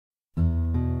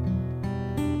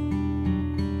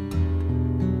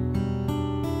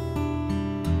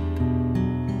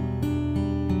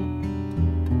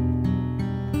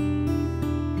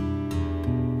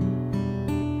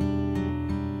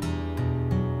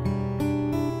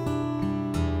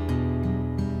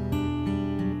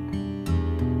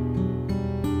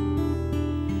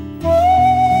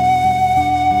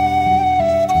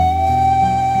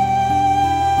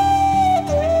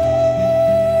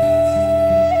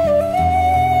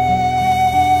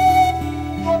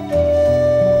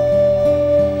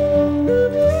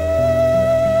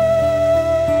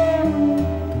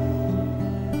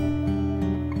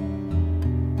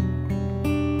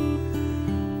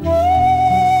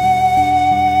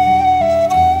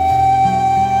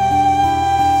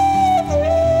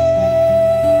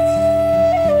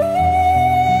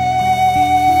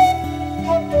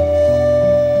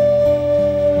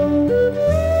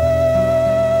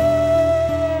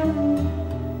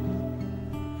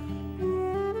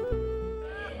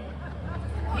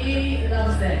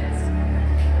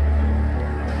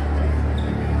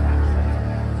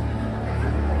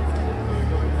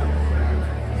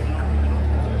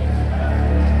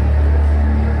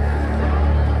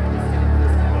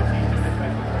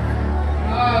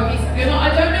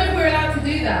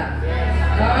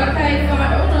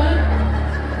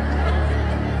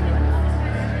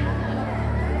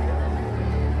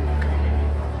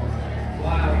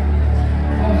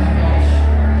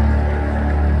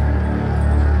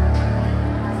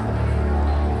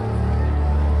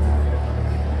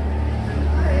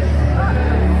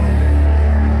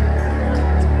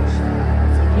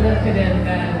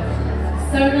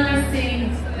So nice seeing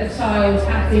a child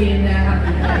happy in their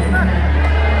happy place, isn't it?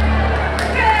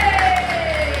 Hey!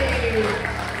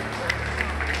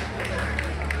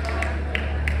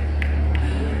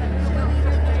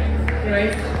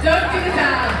 Great. Don't do the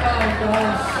dab. Oh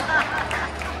gosh.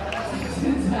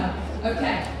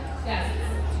 Okay. Yes.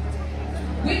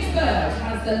 Which bird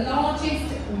has the largest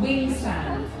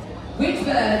wingspan? Which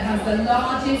bird has the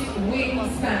largest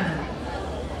wingspan?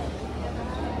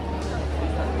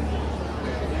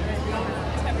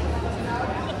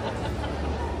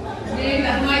 Near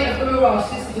the height of Uros,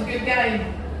 this is a good game.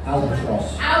 Albatross.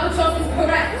 Albatross is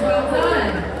correct, well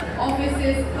done.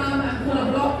 Officers, come and pull a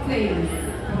block, please.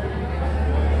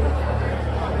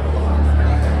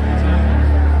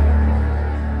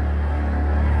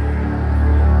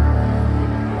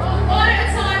 One at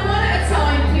a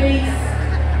time, please.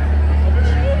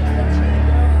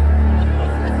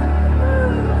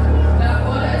 No,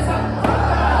 one at a time.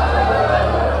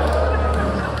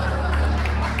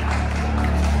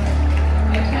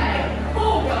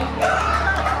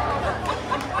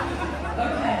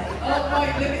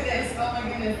 Look at this, oh my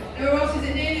goodness. Uros, is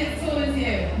it nearly as tall as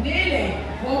you? Nearly.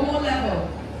 One more level.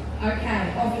 Okay,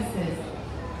 officers.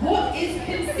 What is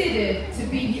considered to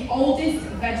be the oldest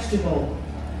vegetable?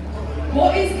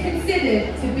 What is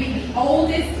considered to be the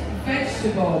oldest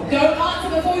vegetable? Don't answer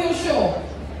before you're sure.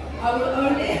 I will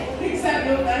only accept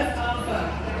your best answer.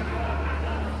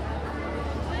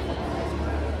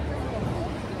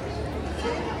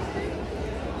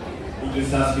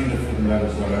 Just asking the food and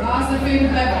beverage, sorry. Ask the food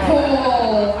and beverage.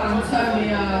 Paul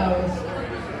Antonio.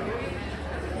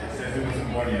 Says it wasn't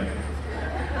born yet.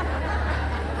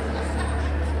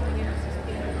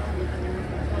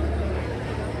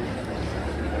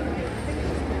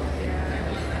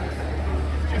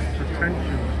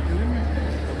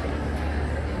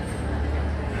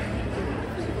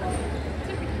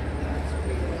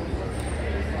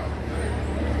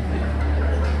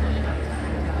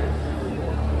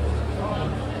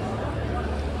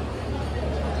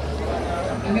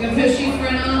 I'm going to push you for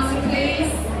an answer,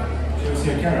 please. Should we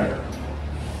see a carrot?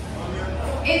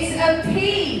 It's a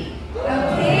pea. A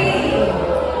pea.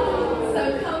 So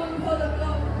come and pull a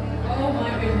block. Oh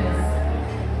my goodness.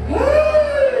 Woo!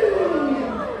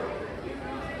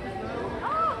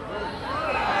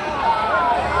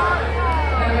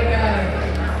 There we go.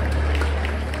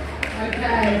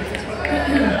 Okay.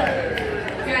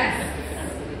 Guess.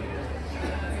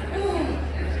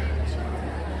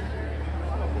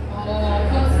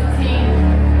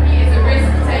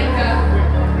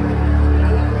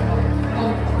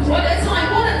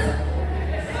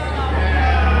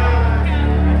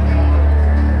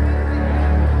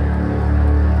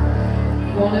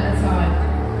 One at a time.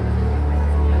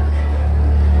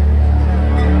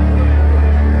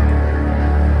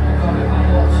 Oh God, I can't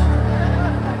watch.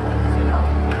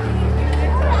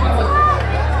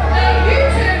 Hey, you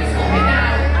two, stop it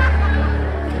now.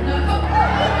 No,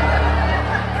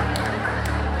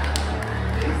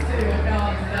 these two, I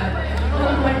can't stand.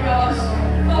 Oh my gosh.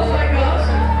 Oh my gosh.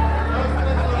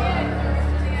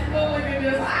 Oh my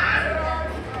goodness.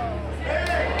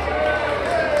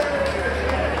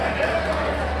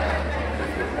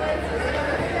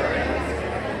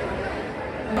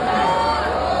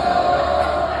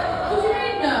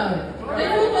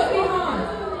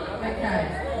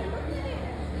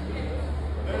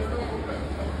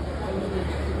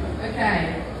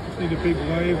 Need a big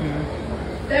wave now.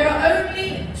 There are only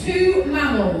 2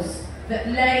 mammals that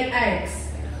lay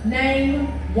eggs. Name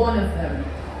one of them.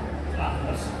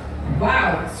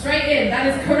 Wow, straight in, that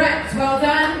is correct. Well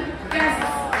done. Guests,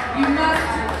 you must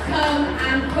come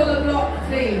and pull a block,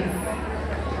 please.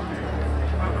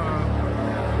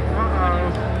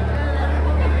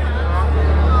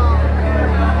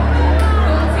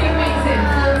 Full team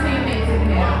meeting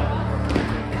here.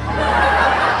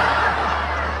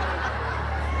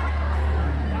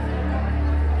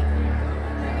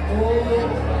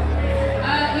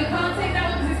 You can't take that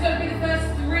one because it's going to be the first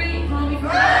 3. Can't be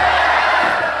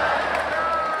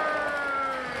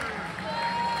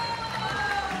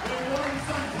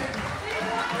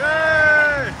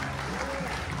Yay!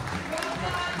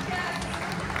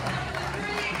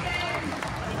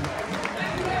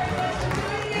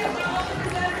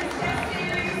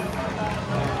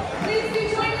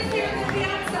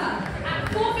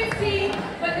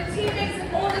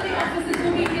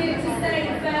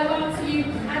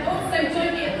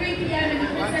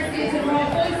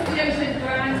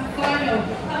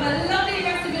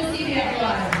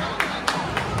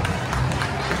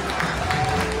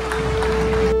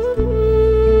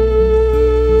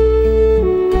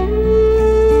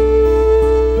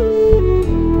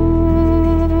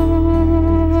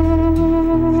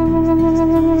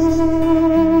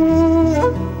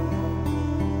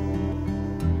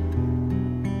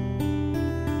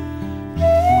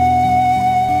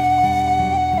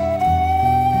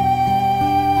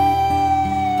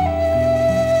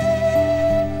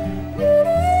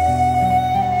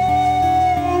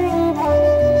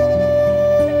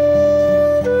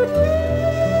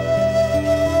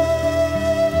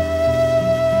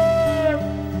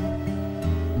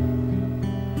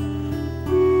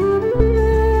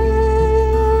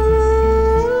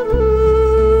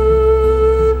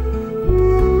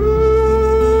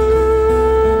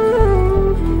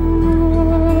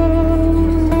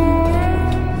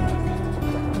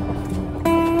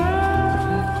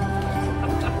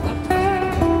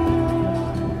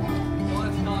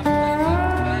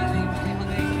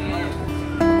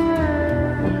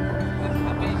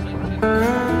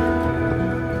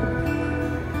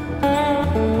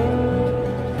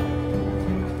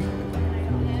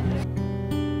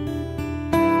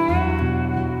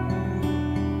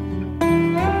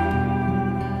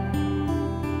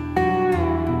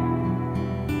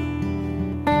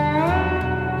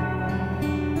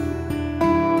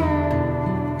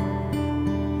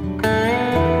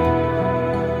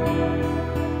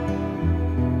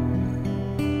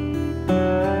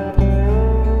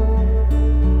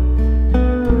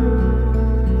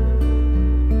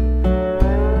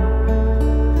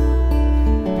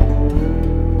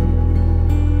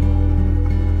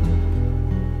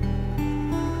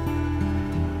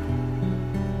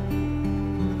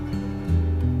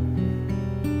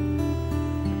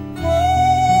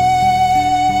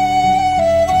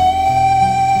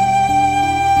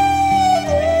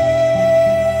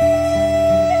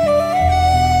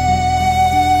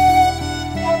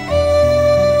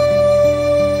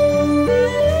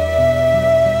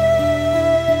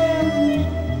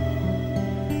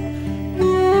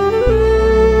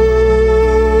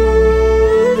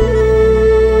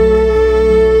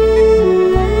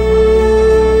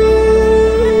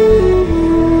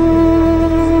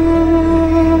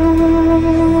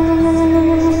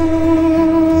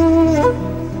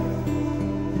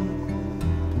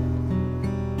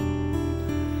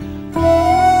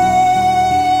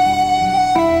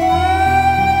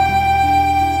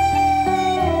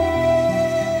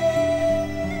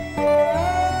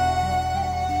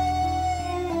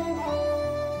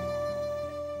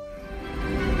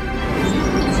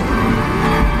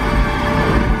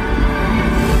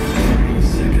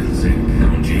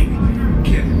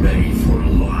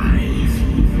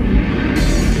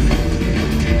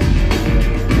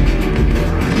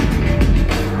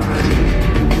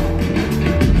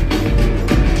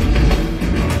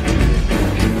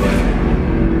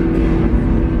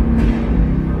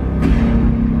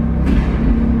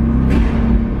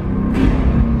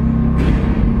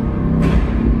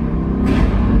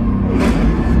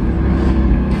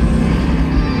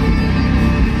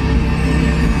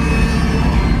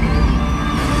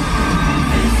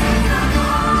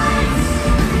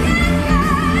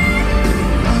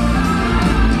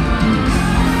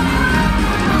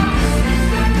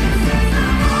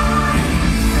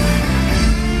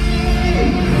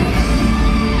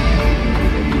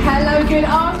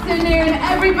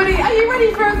 everybody, are you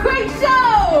ready for a quick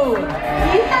show?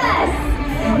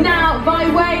 Yes! Now, by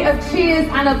way of cheers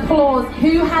and applause,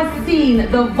 who has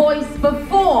seen The Voice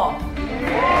before?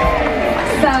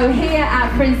 So here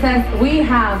at Princess, we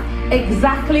have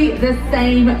exactly the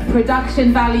same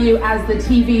production value as the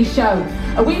TV show.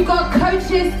 We've got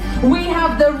coaches, we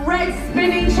have the red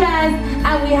spinning chairs,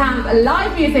 and we have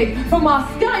live music from our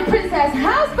Sky Princess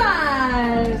house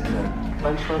band.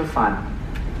 Lunch, load of fun.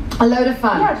 A load of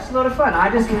fun? Yeah, just a load of fun.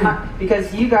 I just,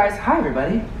 because you guys, hi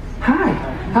everybody. Hi,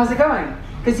 how's it going?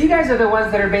 Because you guys are the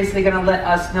ones that are basically going to let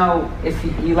us know if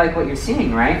you like what you're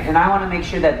seeing, right? And I want to make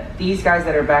sure that these guys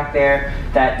that are back there,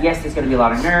 that yes, there's going to be a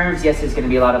lot of nerves, yes, there's going to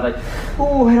be a lot of like,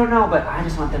 oh, I don't know, but I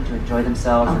just want them to enjoy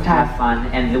themselves and have fun.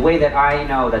 And the way that I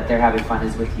know that they're having fun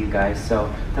is with you guys.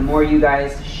 So the more you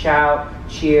guys shout,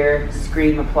 cheer,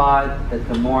 scream, applaud,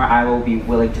 the more I will be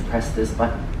willing to press this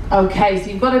button. Okay, so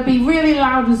you've got to be really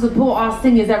loud and support our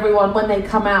singers, everyone, when they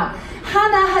come out.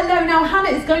 Hannah, hello. Now, Hannah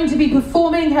is going to be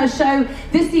performing her show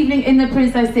this evening in the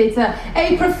Princess Theatre,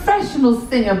 a professional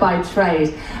singer by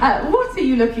trade. What are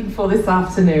you looking for this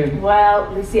afternoon? Well,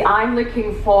 Lucy, I'm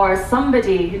looking for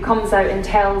somebody who comes out and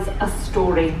tells a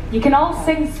story. You can all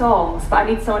sing songs, but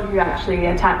I need someone who actually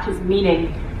attaches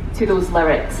meaning to those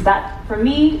lyrics. That, for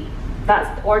me,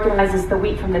 that organises the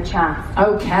wheat from the chaff.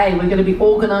 Okay, we're going to be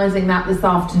organising that this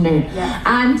afternoon. Yes.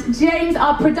 And James,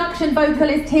 our production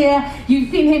vocalist here,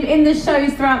 you've seen him in the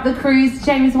shows throughout the cruise.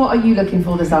 James, what are you looking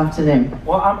for this afternoon?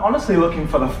 Well, I'm honestly looking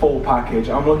for the full package.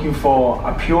 I'm looking for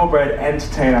a purebred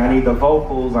entertainer. I need the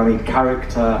vocals, I need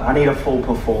character, I need a full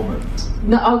performance.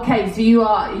 No, okay, so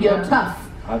you're tough.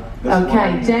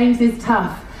 Okay, James is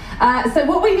tough. So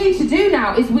what we need to do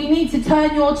now is we need to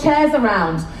turn your chairs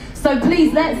around. So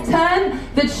please, let's turn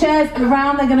the chairs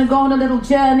around. They're going to go on a little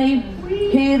journey.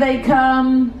 Here they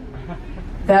come.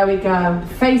 There we go.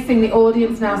 Facing the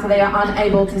audience now so they are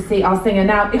unable to see our singer.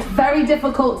 Now, it's very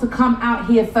difficult to come out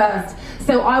here first.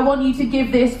 So I want you to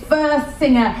give this first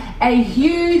singer a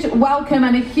huge welcome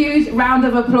and a huge round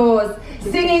of applause.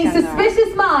 Singing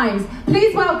Suspicious Minds,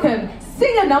 please welcome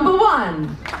singer number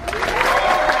 1.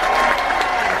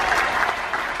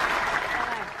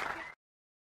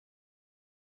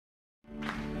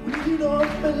 You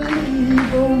don't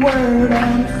believe a word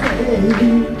I'm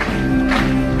saying.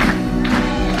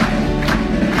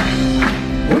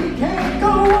 We can't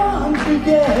go on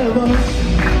together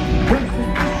with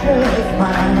suspicious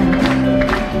minds.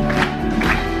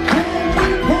 And we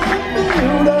can't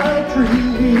build our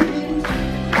dreams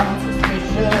on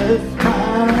suspicious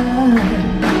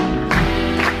minds.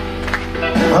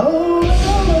 Oh,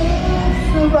 let's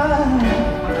survive.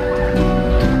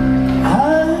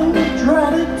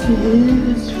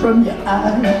 Tears from your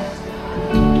eyes.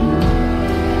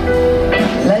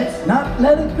 Let's not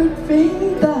let a good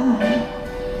thing die.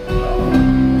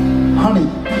 Honey,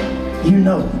 you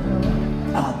know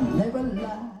I'll never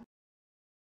lie.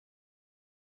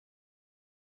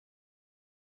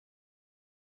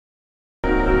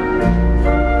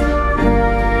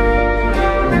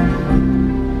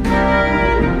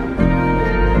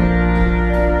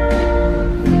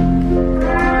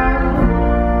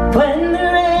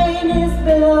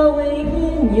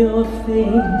 Your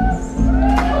face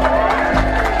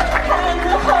and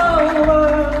the whole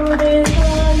world is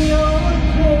on your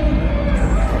case.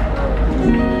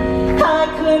 I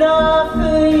could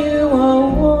offer you a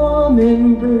warm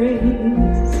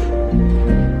embrace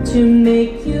to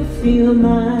make you feel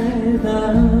my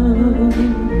love.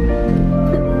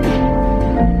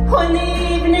 When the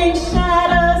evening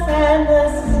shadows and the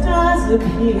stars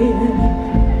appear,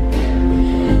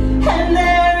 and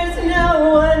there is no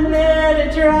one there to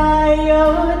dry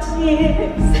your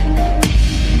tears,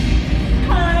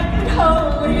 I could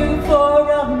hold you for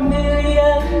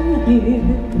 1,000,000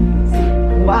 years.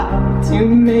 Wow, to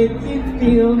make you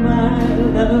feel my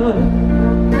love.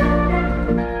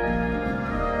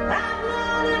 I've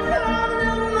known it from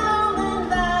the moment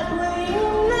that we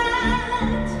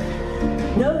met.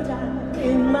 No doubt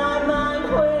in my mind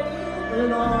where you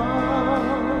belong.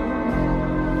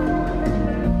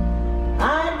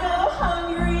 I'd go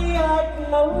hungry, I'd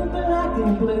go black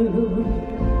and blue.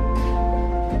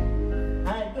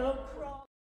 I'd go crawl.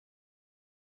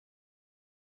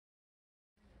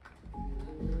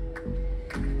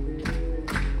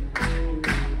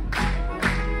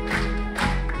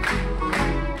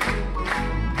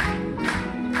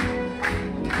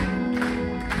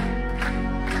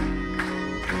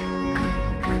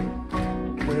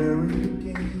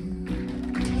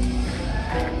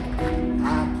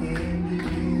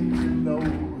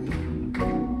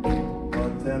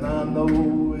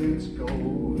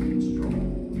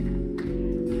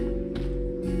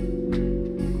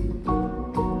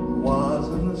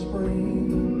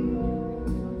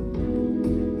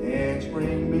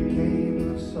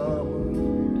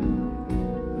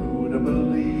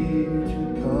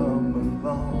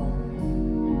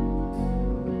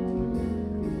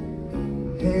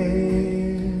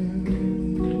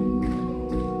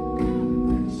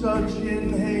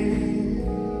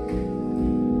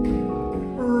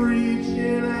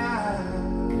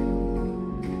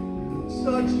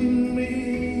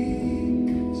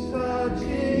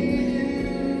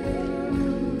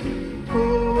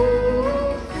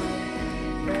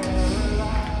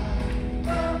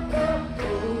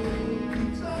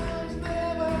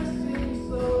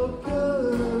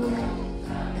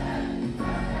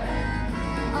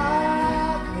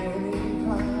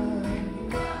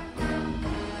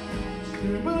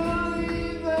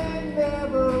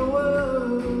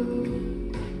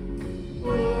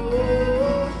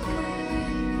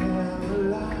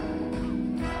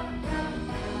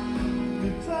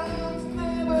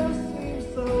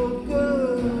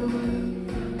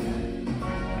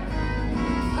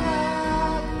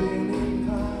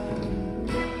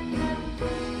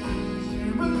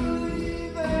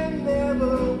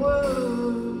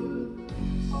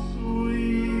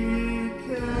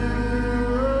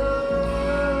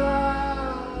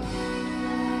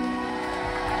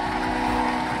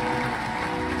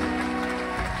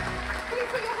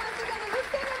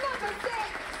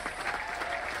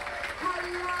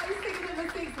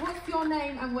 your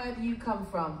name and where do you come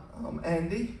from? I'm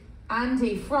Andy.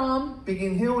 Andy from?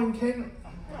 Biggin Hill in Kent.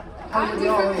 Andy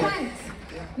from Kent.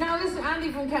 Now listen,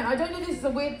 Andy from Kent, I don't know if this is a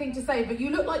weird thing to say, but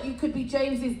you look like you could be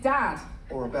James's dad.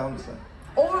 Or a bouncer.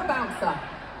 Or a bouncer.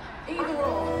 Either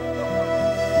or.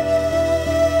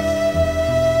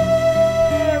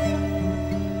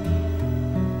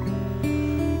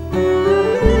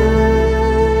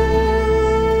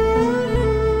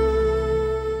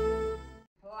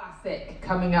 Classic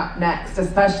coming up next,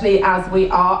 especially as we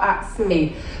are at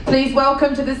sea. Please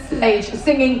welcome to the stage,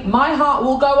 singing My Heart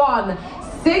Will Go On,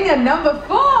 singer number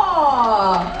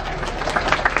 4.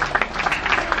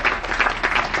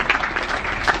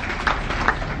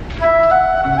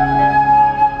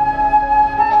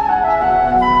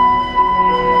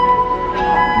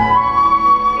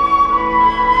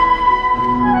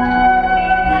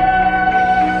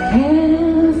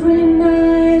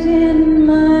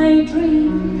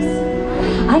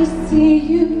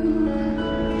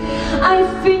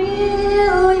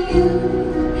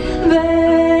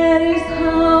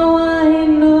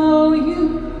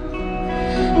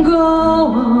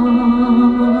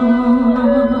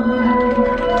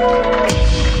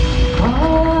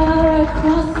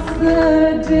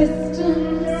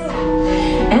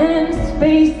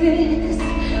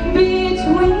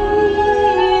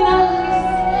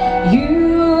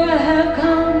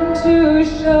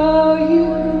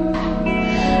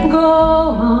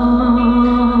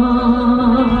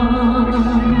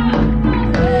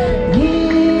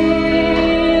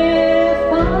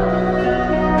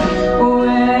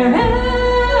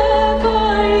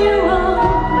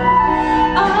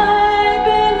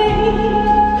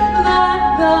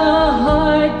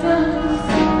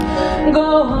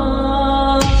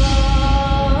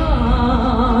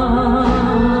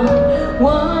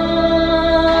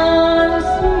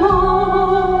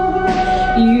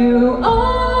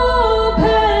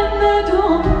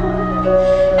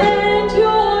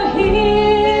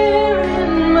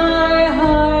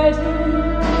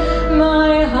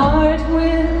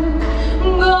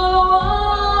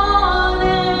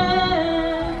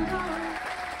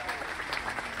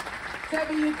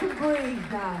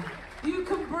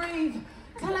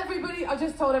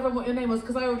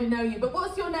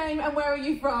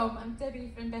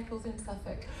 In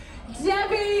Suffolk.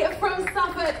 Debbie from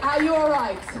Suffolk, are you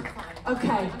alright?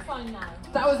 Okay. I'm fine now.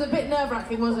 That was a bit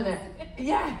nerve-wracking, wasn't it?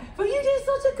 Yeah, but you did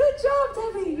such a good job,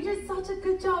 Debbie. You did such a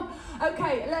good job.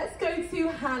 Okay, let's go to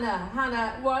Hannah.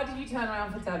 Hannah, why did you turn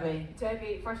around for Debbie?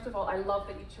 Debbie, first of all, I love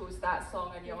that you chose that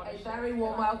song and you want a very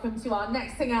warm welcome to our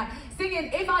next singer,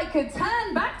 singing If I Could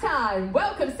Turn Back Time.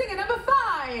 Welcome, singer number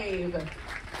 5.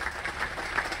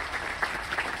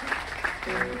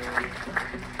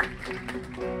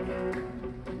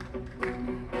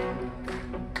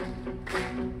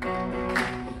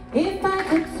 If I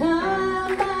could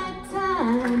turn back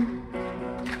time,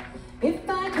 if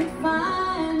I could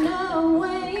find a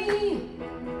way,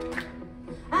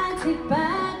 I'd take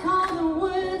back all the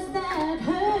words that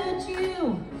hurt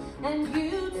you, and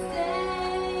you'd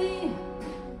stay.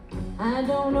 I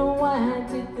don't know why I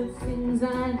did the things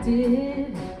I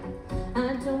did.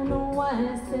 I don't know why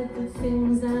I said the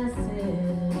things I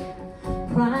said.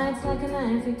 Pride's like a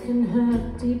knife, it can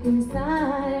hurt deep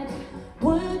inside.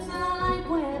 Words are like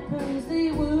weapons,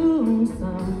 they wound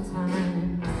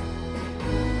sometimes.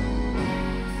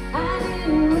 I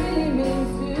didn't really mean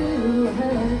to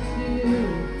hurt you.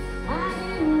 I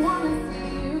didn't want to see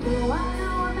you go. I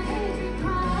know I made you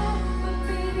cry, but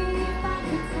baby, if I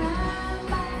could turn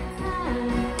back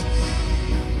time,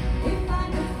 if I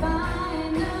could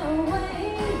find a way,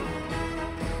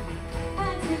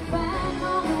 I'd take back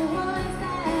all the words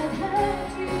that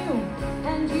hurt you,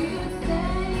 and you'd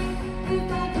stay. If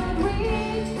I could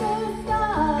reach the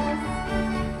stars,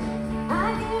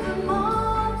 I'd give them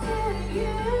all to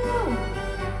you.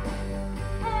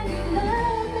 And you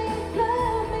love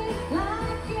me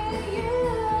like you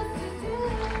used to do.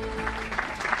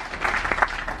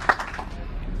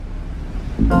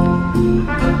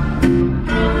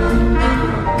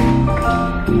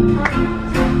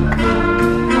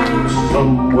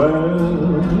 Somewhere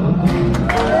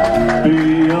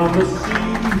beyond the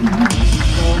sea,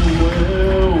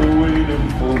 waiting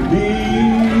for me,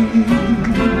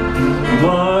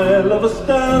 my lover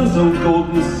stands on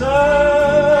golden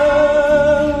sands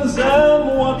and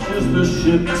watches the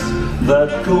ships that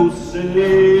go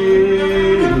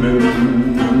sailing.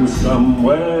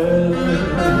 Somewhere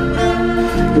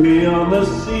beyond the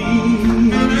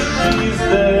sea, she's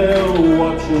there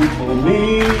watching for me.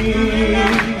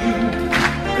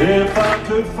 If I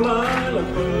could fly like a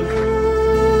bird,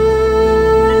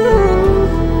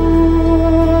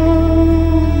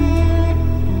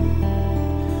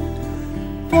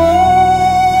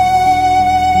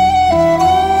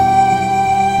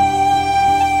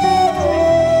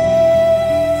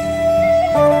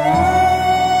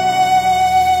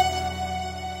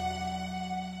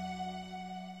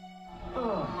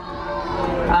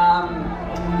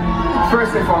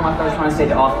 First and foremost, I just want to say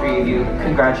to all three of you,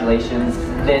 congratulations.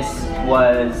 This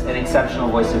was an exceptional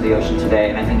Voice of the Ocean today,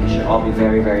 and I think you should all be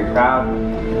very, very proud.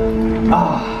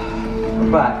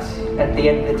 But at the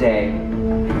end of the day,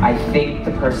 I think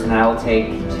the person that I will take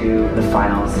to the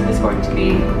finals is going to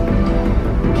be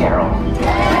Carol.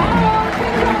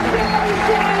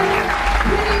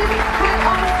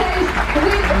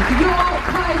 Your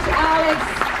coach, Alex.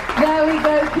 There we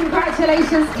go.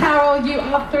 Congratulations, Carol. You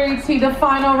are through to the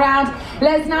final round.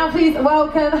 Let's now please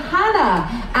welcome Hannah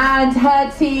and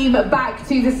her team back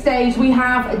to the stage. We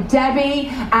have Debbie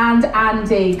and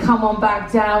Andy. Come on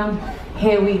back down.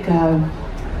 Here we go.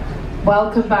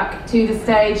 Welcome back to the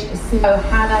stage. So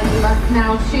Hannah, you must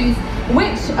now choose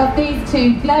which of these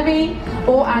two, Debbie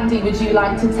or Andy, would you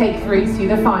like to take through to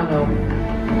the final?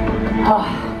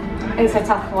 Oh, it's a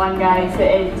tough one, guys.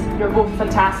 It is. You're both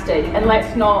fantastic, and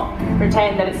let's not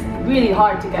pretend that it's really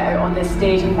hard to get out on this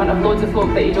stage in front of loads of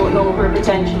folk that you don't know who are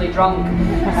potentially drunk.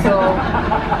 So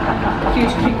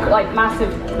huge, like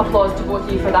massive applause to both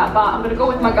of you for that. But I'm going to go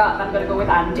with my gut, and I'm going to go with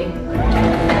Andy.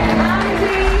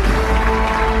 Andy,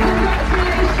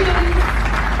 congratulations!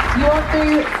 You're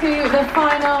through to the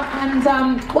final, and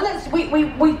well,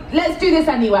 let's do this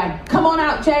anyway. Come on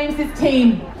out, James's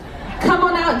team. Come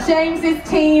on out, James's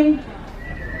team.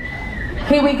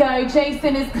 Here we go.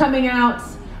 Jason is coming out.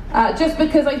 Just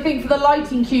because I think for the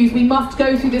lighting cues we must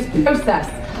go through this process.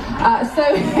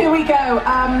 So here we go.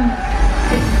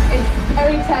 It's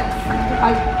very tense.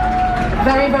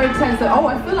 Very, very tense. Oh,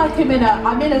 I feel like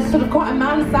I'm in a sort of quite a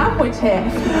man sandwich here.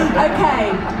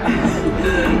 Okay.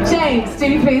 James, do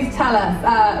you please tell us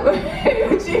who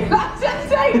would you like to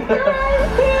take through?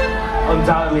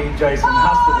 Undoubtedly, Jason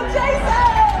has to be.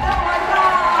 Jason!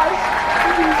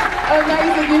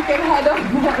 Amazing, you can head on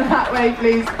that way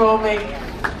please for me.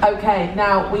 Okay,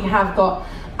 now we have got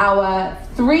our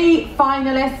 3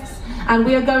 finalists and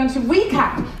we are going to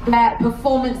recap their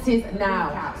performances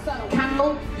now. So,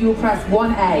 Carol, you will press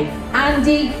 1A,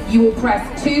 Andy, you will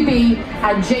press 2B,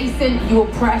 and Jason, you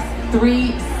will press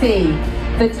 3C.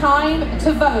 The time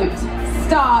to vote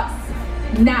starts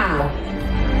now.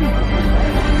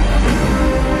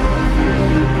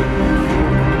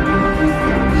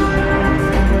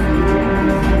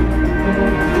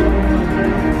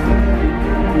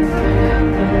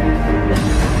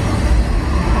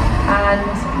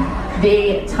 And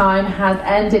the time has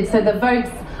ended, so the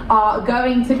votes are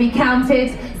going to be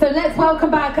counted. So let's welcome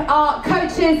back our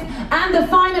coaches and the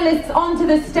finalists onto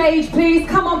the stage. Please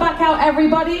come on back out,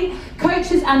 everybody.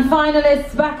 Coaches and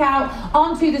finalists back out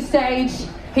onto the stage.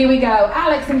 Here we go.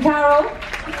 Alex and Carol.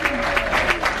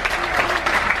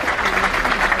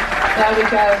 There we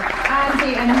go.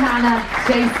 Andy and Hannah,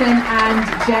 Jason and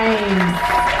James.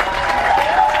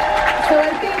 So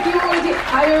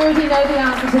I already know the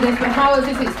answer to this, but how has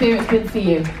this experience been for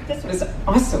you? This was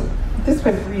awesome. This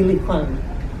was really fun.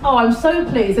 Oh, I'm so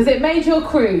pleased. Has it made your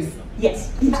cruise? Yes,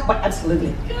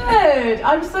 absolutely. Good.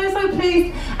 I'm so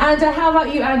pleased. And how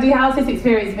about you, Andy? How's this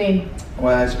experience been?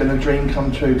 Well, it's been a dream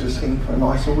come true to sing for a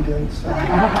nice audience.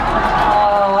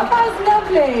 Oh, that's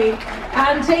lovely.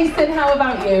 And Jason, how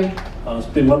about you? Oh, it's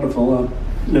been wonderful. I've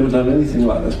never done anything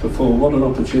like this before. What an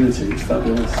opportunity. It's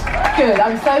fabulous. Good.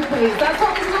 I'm so pleased. That's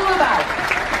what this is all about.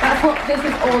 That's what this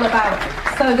is all about.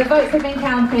 So the votes have been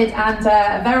counted and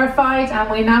verified, and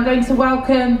we're now going to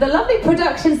welcome the lovely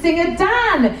production singer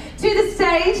Dan to the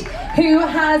stage, who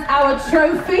has our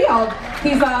trophy.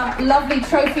 He's our lovely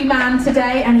trophy man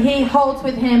today, and he holds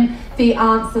with him the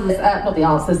answers, not the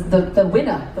answers, the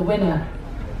winner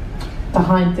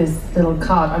behind this little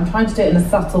card. I'm trying to do it in a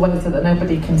subtle way so that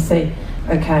nobody can see.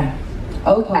 Okay.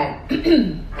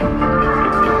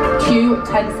 Cue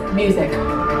tense music.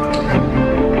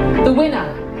 The winner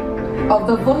of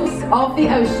the Voice of the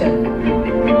Ocean,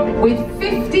 with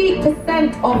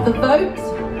 50% of the vote,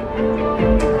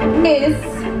 is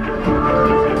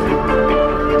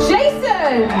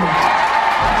Jason!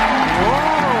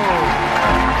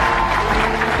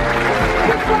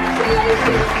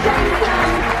 Congratulations, Jason!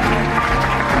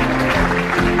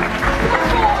 Come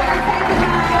forward, take it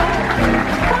out.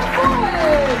 Come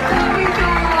forward, there we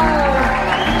go.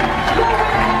 You're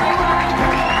winning, everyone.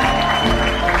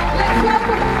 Let's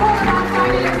welcome all of our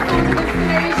finalists onto the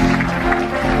stage.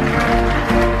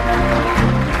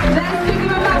 Let's give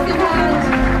them a massive hand.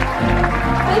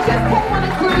 They just came on a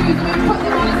cruise and we put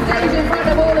them on a stage in front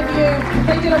of all of you.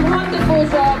 They did a wonderful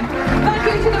job. Thank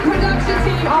you to the production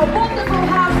team, our wonderful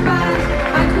house band,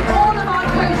 and to all of our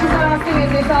coaches and our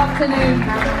singers this afternoon.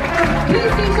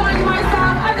 Please do join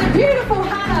myself and the beautiful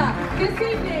Hannah this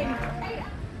evening.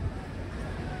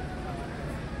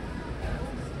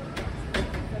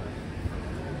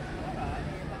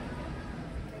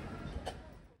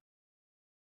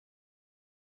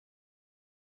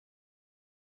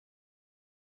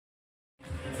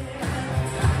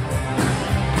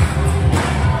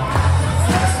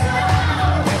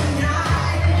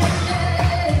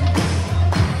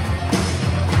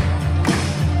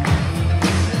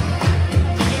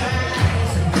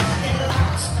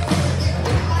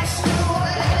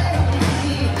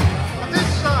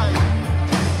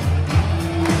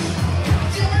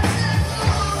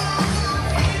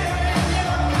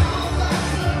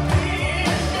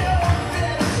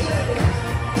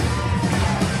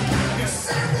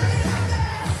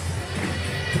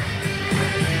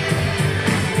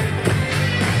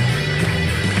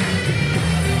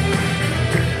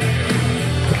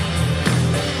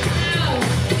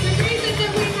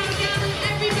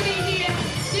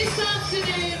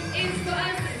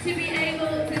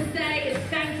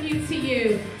 to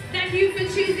you. Thank you for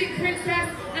choosing Princess,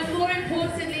 and more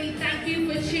importantly, thank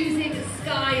you for choosing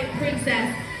Sky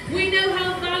Princess. We know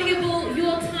how valuable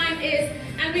your time is,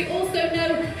 and we also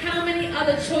know how many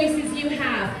other choices you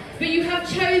have. But you have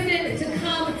chosen to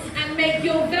come and make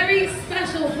your very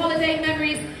special holiday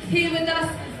memories here with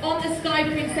us on the Sky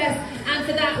Princess, and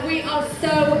for that we are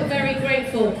so very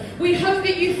grateful. We hope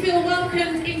that you feel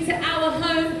welcomed into our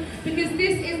home, because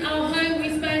this is our home.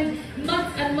 We spend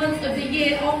months and months of the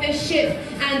year on this ship,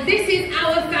 and this is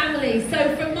our family.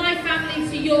 So from my family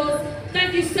to yours,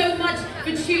 thank you so much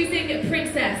for choosing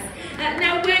Princess.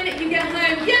 Now when you get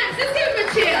home, yes, let's give them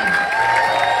a cheer.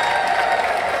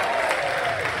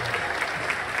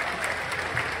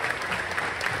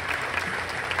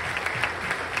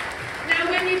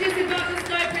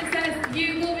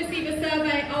 You will receive a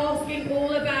survey asking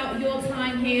all about your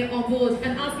time here on board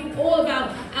and asking all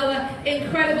about our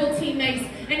incredible teammates.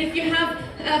 And if you have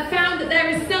found that there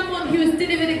is someone who has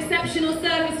delivered exceptional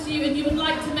service to you and you would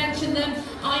like to mention them,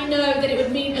 I know that it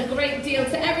would mean a great deal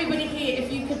to everybody here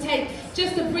if you could take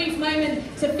just a brief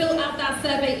moment to fill out that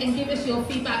survey and give us your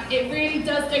feedback. It really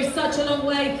does go such a long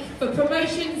way for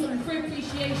promotions and crew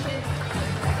appreciation.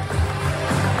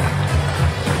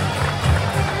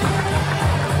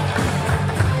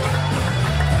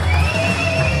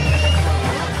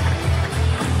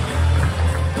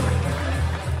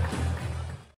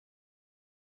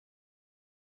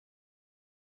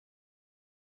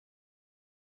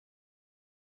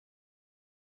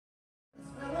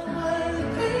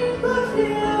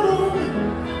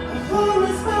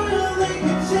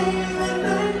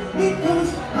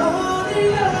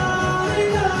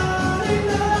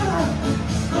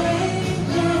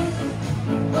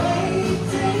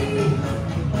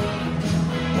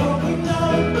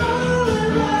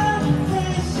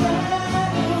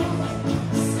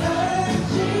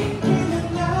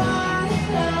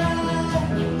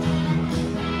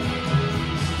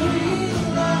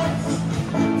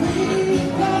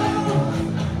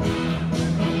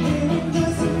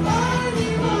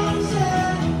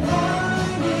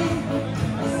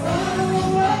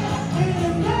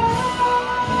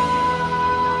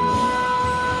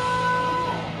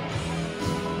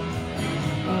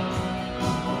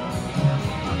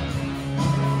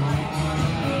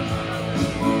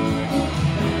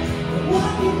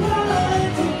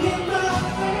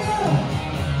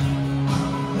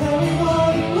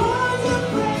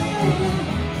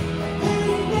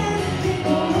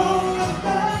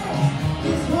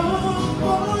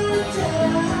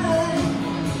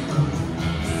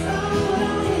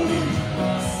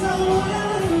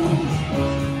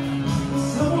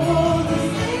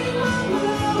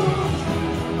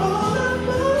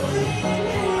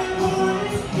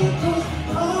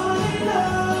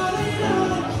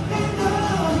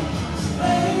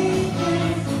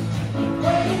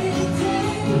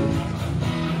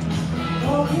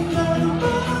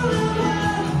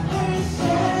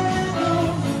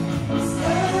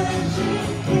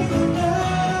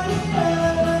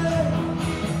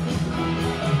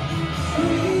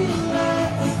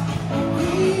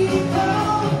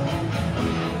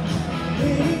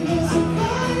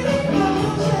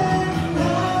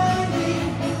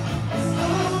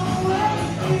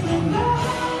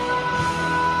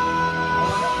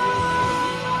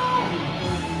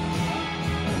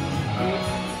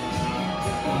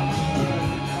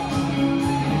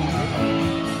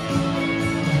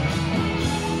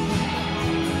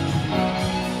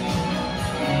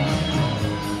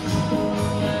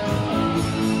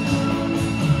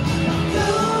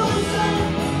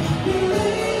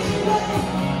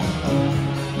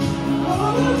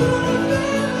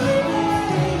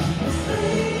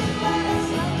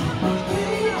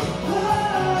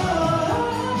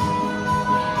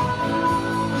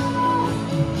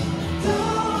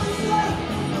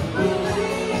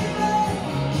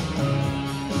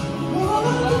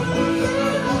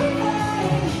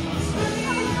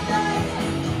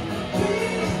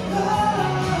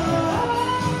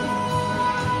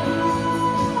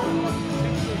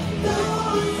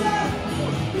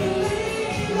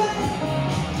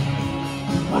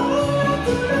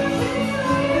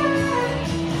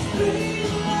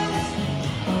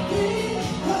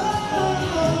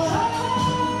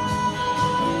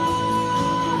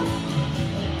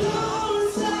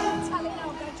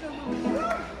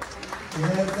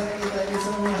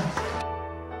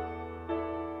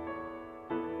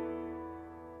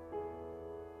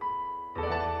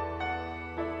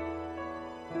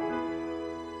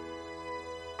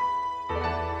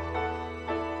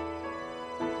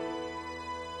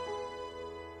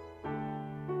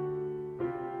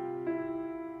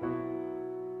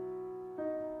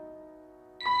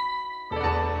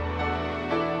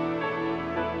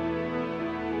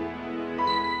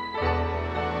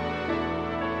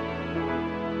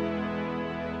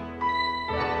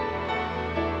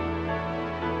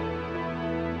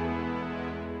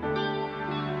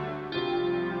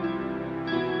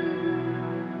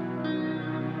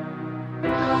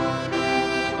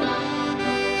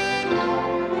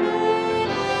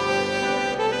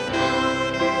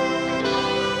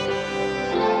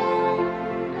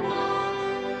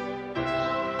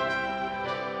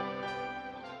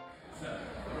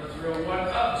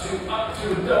 up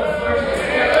to a double flirt.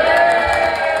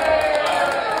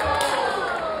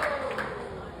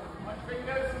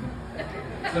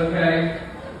 It's okay.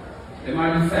 In my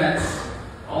defense,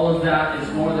 all of that is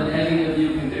more than any of you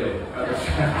can do. I'm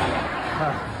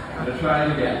gonna try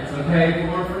it again. It's okay.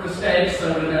 Born for mistakes, so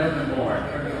it would have never been born.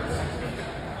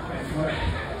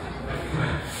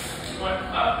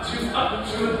 Up to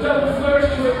a double flirt, to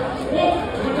a whoop,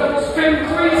 to a double spin,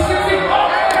 360. Oh!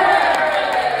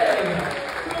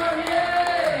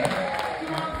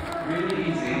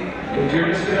 You're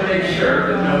just going to make sure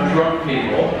that no drunk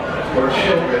people or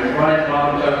children run it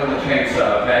bottoms up in the chainsaw,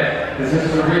 okay? Because this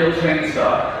is a real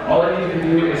chainsaw. All I need you to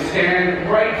do is stand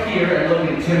right here and look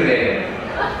intimidating.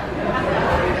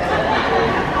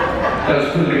 That was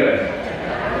pretty good.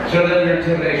 Show them your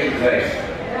intimidation face.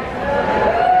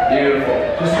 Beautiful.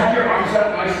 Just have your arms up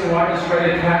nice and wide, just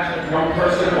ready to catch a drunk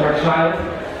person or a child.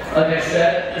 Like I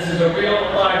said, this is a real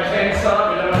live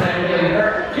chainsaw. We don't want anyone getting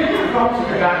hurt. Do you have any problems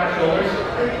with your back or shoulders?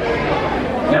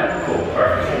 No? Cool.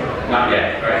 Perfect. Not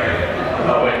yet. Right here.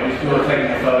 Oh, wait. These people are taking a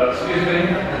photo. Excuse me.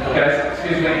 Guys,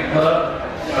 excuse me. Hello?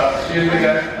 Excuse me,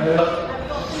 guys. Hello?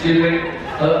 Excuse me.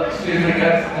 Hello? Excuse me,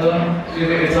 guys. Hello? Excuse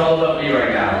me. It's all about me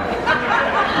right now.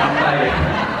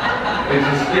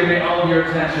 Just give me all of your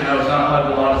attention. I was not hug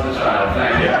a lot as a child.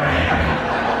 Thank you.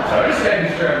 So I'm just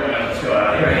making sure everyone knows what's going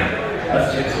on here.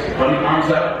 Let's just run your arms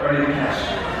out, ready to catch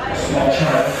a small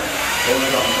child.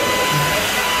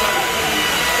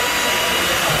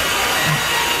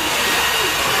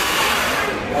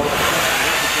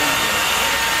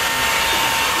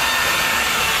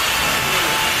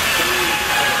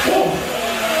 Whoa!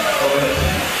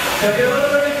 Take it a little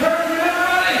bit of encouragement,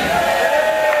 everybody!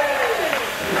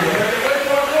 Wait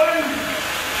for 1,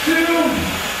 2,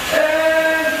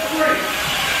 and 3.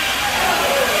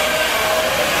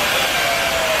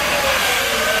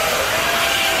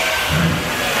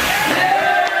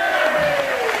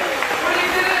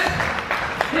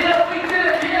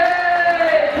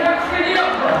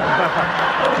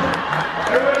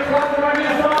 Everybody clap for my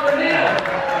new father, Neil.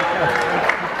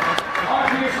 On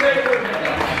to your stage with me.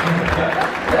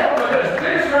 Oh my goodness,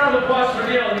 biggest round of applause for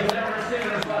Neil. He's never seen in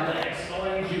his life. Next, all I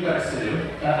need you guys to do,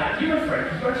 you and Fred,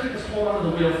 you guys should just hold on to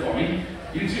the wheel for me.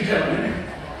 You two gentlemen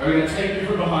are going to take me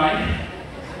from behind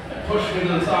and push me to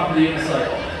the top of the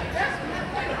unicycle.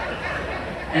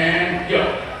 And go.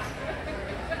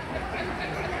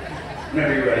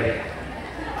 Whenever you're ready.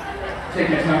 Take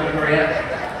your time to hurry up.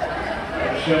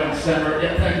 Show and center.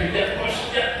 Yeah, thank you. Yeah, push.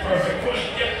 Yeah, perfect. Push.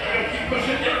 Yeah, keep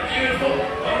pushing. Yeah, beautiful.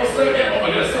 Almost there. Yeah, oh my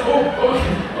goodness. Okay. Almost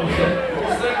there.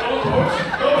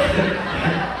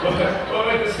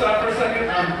 Wait, just stop for a second.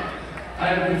 I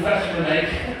have a confession to make.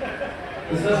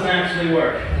 This doesn't actually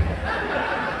work.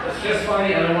 It's just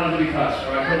funny. I don't want it to be touched.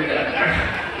 All right, put it together.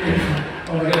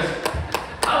 Oh my goodness.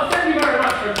 Thank you very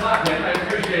much for clapping. I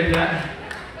appreciate that.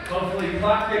 Hopefully,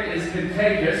 clapping is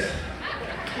contagious.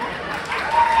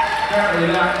 Apparently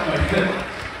not. Oh my goodness.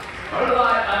 I don't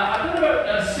lie, I've done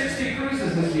about 60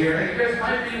 cruises this year, and you guys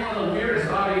might be one of the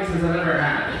weirdest audiences I've ever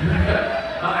had.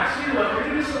 Actually, you know what? We're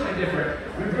going to do something different.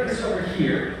 We're going to bring this over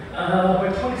here. My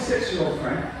 26-year-old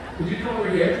friend, could you come over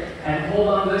here and hold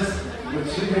on this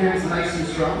with 2 hands nice and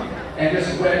strong, and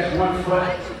just wedge 1 foot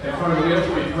in front of the wheel to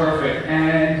be perfect.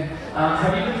 And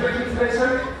have you been drinking today,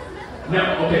 sir? No?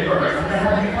 Okay, perfect. I'm going to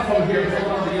have you come over here and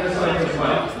hold on to the other side as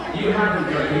well. You have been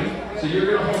drinking. So you're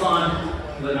going to hold on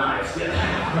to the knives. Yeah.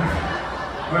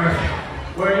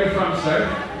 Where are you from, sir?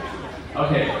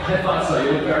 Okay, I thought so.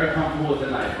 You look very comfortable with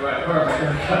the knife. All right,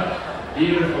 perfect.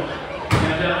 Beautiful.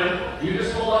 Now, gentlemen, you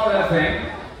just hold on to that thing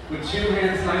with 2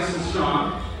 hands nice and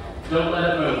strong. Don't let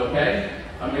it move, okay?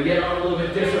 I'm going to get on a little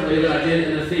bit differently than I did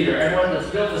in the theater. Everyone, let's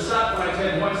build this up. When I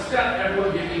take 1 step,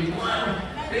 everyone give me 1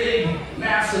 big,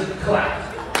 massive clap.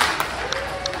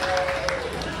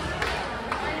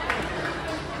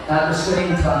 At the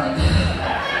same time,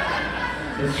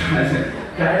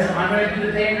 guys, I'm going to do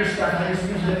the dangerous stuff. I just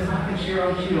need you to clap into your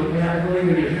own cue, okay? I believe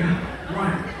in you.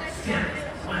 1 step,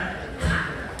 1 clap.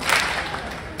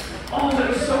 Oh, that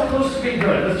was so close to being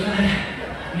good. Let's try it.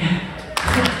 Yeah.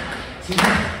 2,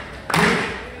 3,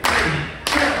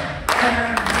 4.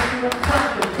 And we're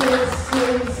clapping. This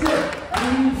is it.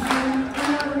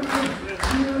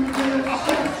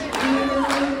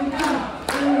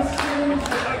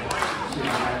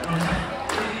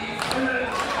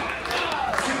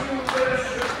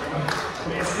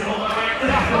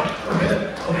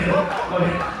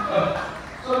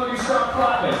 Some of you stop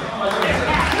clapping. Oh my goodness.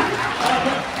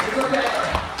 It's okay.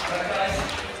 Alright guys,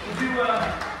 could you, oh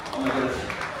my goodness.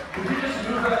 Could you just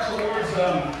move that towards,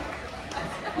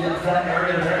 that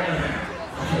area there?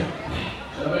 Okay.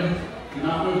 Gentlemen, do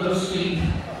not move those feet.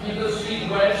 Keep those feet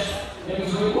wedged. Maybe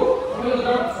so whoop, wheel it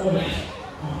up for me.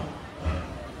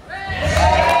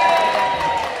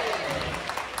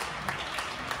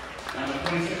 Now the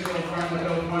 26-year-old front, let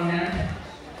go with one hand.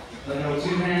 Let go with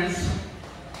two hands.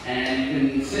 And you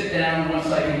can sit down once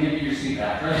I can give you your seat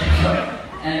back, right?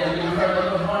 And let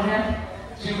go with one hand,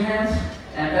 two hands,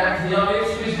 and back to the audience.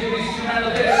 Please give these two men the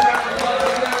biggest round of applause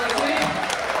they've ever seen.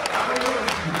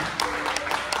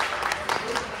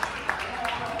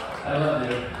 I love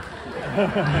you.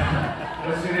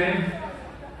 What's your name?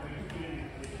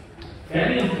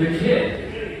 Kenny the Kid.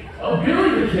 Oh, Billy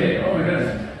the Kid. Oh my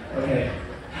goodness. Okay.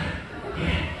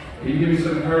 Can you give me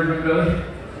some encouragement, Billy?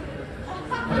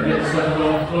 I get just like a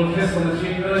little kiss on the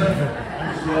cheek, Billy.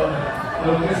 Just a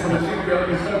little kiss on the cheek, Billy.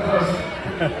 You're so close.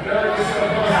 Billy, you're so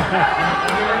close.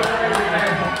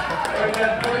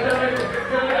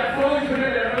 Billy, I'm fully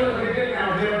committed. I'm really gonna get now.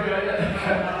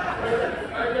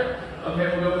 Okay,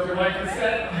 we'll go with your wife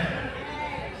instead.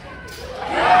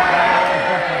 I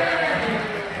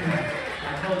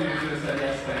told you you should have said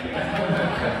yes, thank you.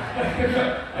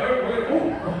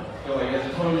 Oh, you guys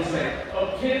are totally safe. Oh,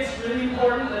 kids, really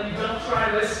important that you don't try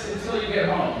this until you get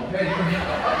home, okay?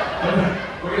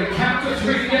 We're going to count to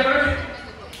 3 together,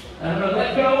 and I'm going to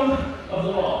let go of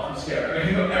the wall. I'm scared. We're going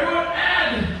to go, everyone,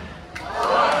 and 1,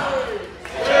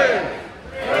 2,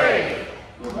 3.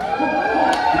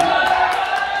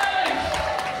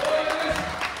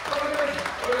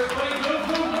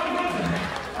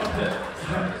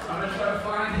 I'm going to try to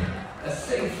find a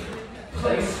safe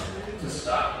place to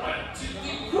stop. 1, 2,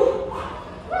 3, whoo!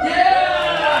 Yeah!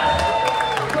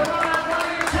 Come on, I'm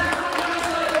running your tackle on the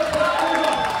side of the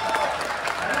platform.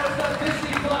 I know it's not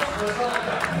Disney Plus, but it's all I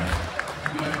got.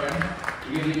 My friend,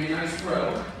 you're going to give me a nice throw.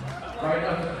 Right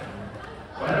up.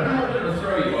 Well, I don't know how good of a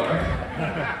throw you are.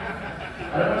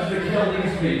 I don't want you to kill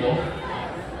these people.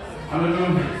 I'm going to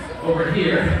move over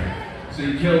here so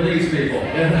you kill these people.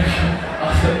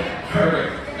 Awesome.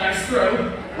 Perfect. Nice throw.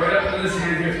 Right up into this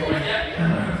hand here for me. Yeah.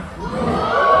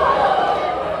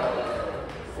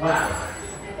 Wow.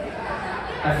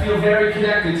 I feel very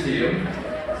connected to you.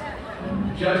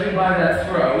 Judging by that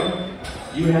throw,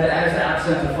 you had as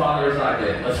absent a father as I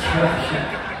did. Let's try that again.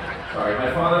 Sorry,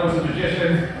 my father was a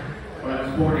magician. When I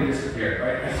was born, he disappeared,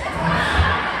 right?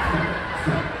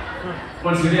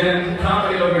 Once again,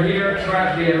 comedy over here,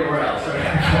 tragedy everywhere else.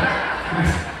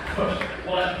 Push.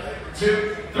 1,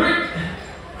 2, 3.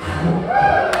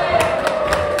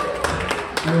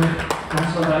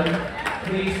 That's what I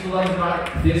please, for the love of God,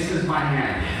 this is my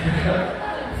hand.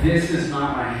 This is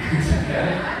not my hand,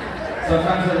 okay?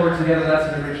 Sometimes they work together, that's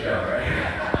a different show, right?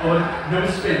 Oh, no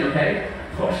spin, okay?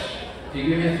 Push. If you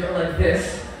give me a throw like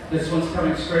this one's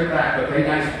coming straight back, okay?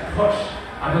 Nice push.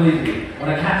 I believe in you. When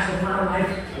I catch the final knife,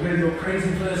 we're gonna go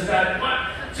crazy for this guy.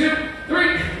 1, 2,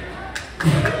 3.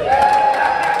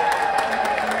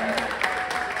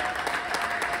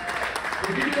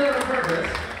 If you did that on purpose,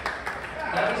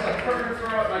 that was a perfect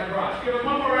throw at my crotch. Give him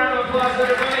one more round of applause,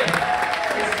 everybody.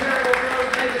 It's terrible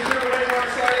throws, make the show way more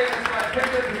exciting. It's my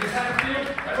picture, we just have a few.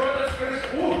 Everyone, let's finish.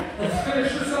 Ooh, let's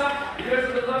finish this up. You guys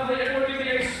are lovely. Everyone give me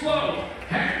a slow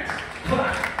hands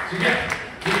clap together.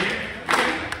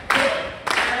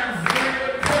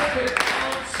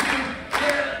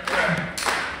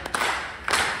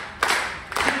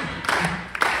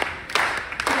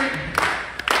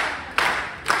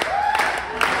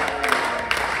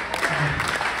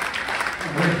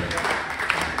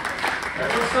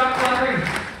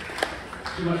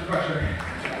 Too much pressure.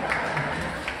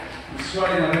 I'm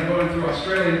sweating like I'm going through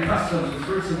Australian customs with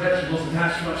fruits and vegetables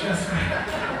attached to my chest.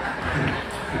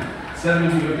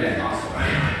 70 would be awesome.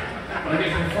 When I get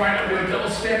to the front, I'll do a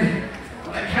double spin.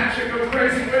 When I catch it, go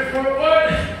crazy. Wait for it.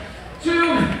 1, 2,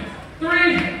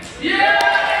 3. Yeah!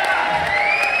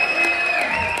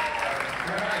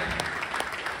 Alright.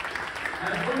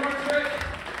 And one more trick.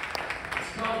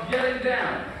 It's called getting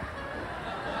down.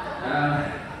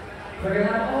 We're going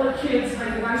to have all the kids make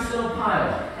a nice little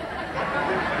pile.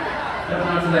 Don't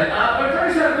know today. My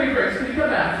friends have 3 bricks. Can you come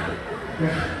back?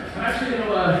 I'm actually going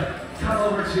to come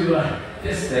over to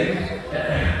this thing.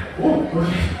 I'm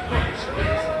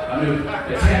going to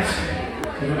attempt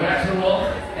to go back to the wall.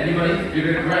 Anybody? You're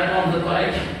going to grab onto the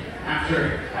bike after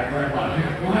I grab on.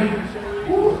 1,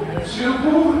 2,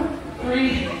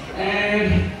 3, and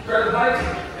grab the bike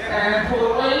and pull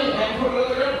it away and put it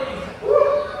over there.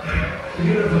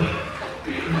 Beautiful.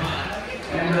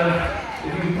 And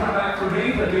if you can come back for me,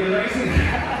 that'd be amazing.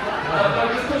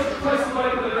 Just place the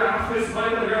bike on the ground, face the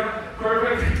bike on the ground.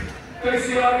 Perfect. Face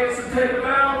the audience and take it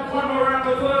down. One more round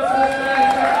of applause for this man.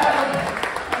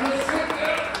 And let's sit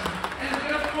down. And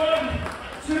just 1,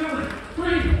 2, 3.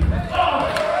 Oh,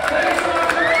 thanks so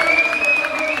much.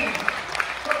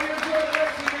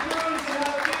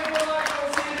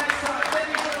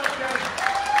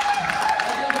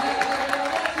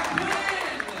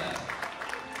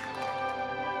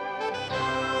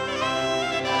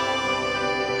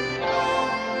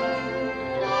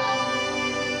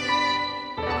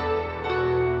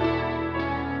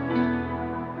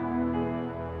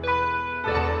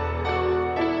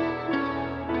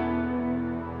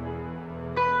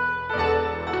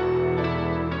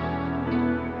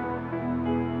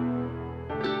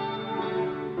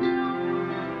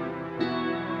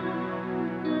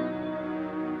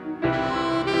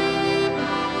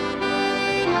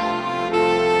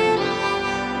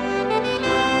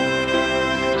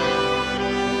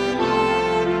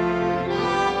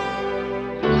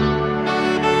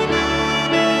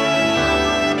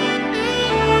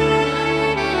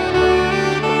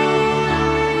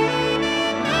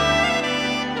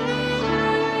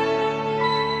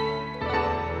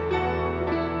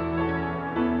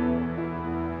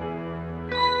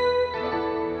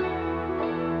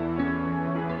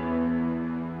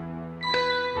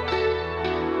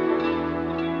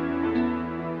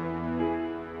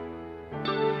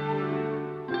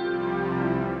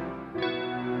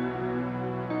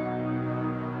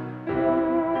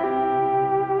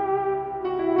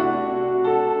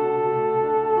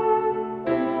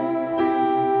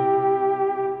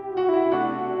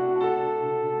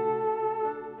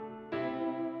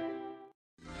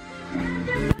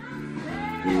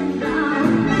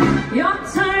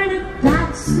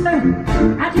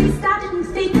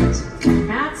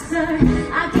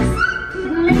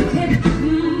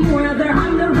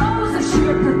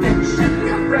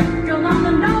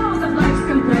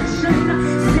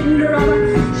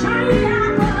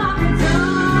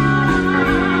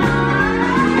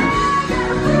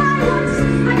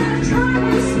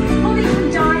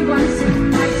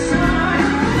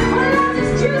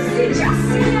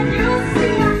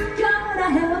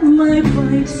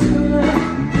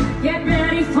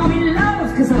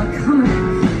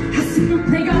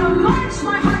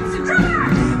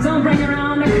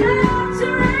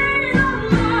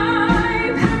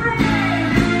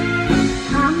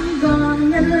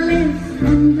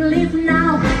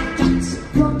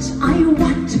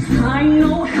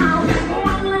 count.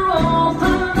 One roll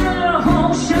for the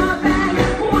whole shebang.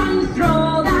 One throw,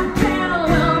 that bell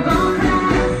will go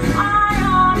clang. I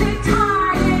only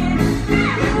tired.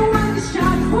 One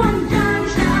shot, one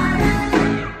gunshot.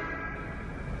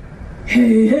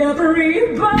 Hey,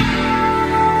 everybody.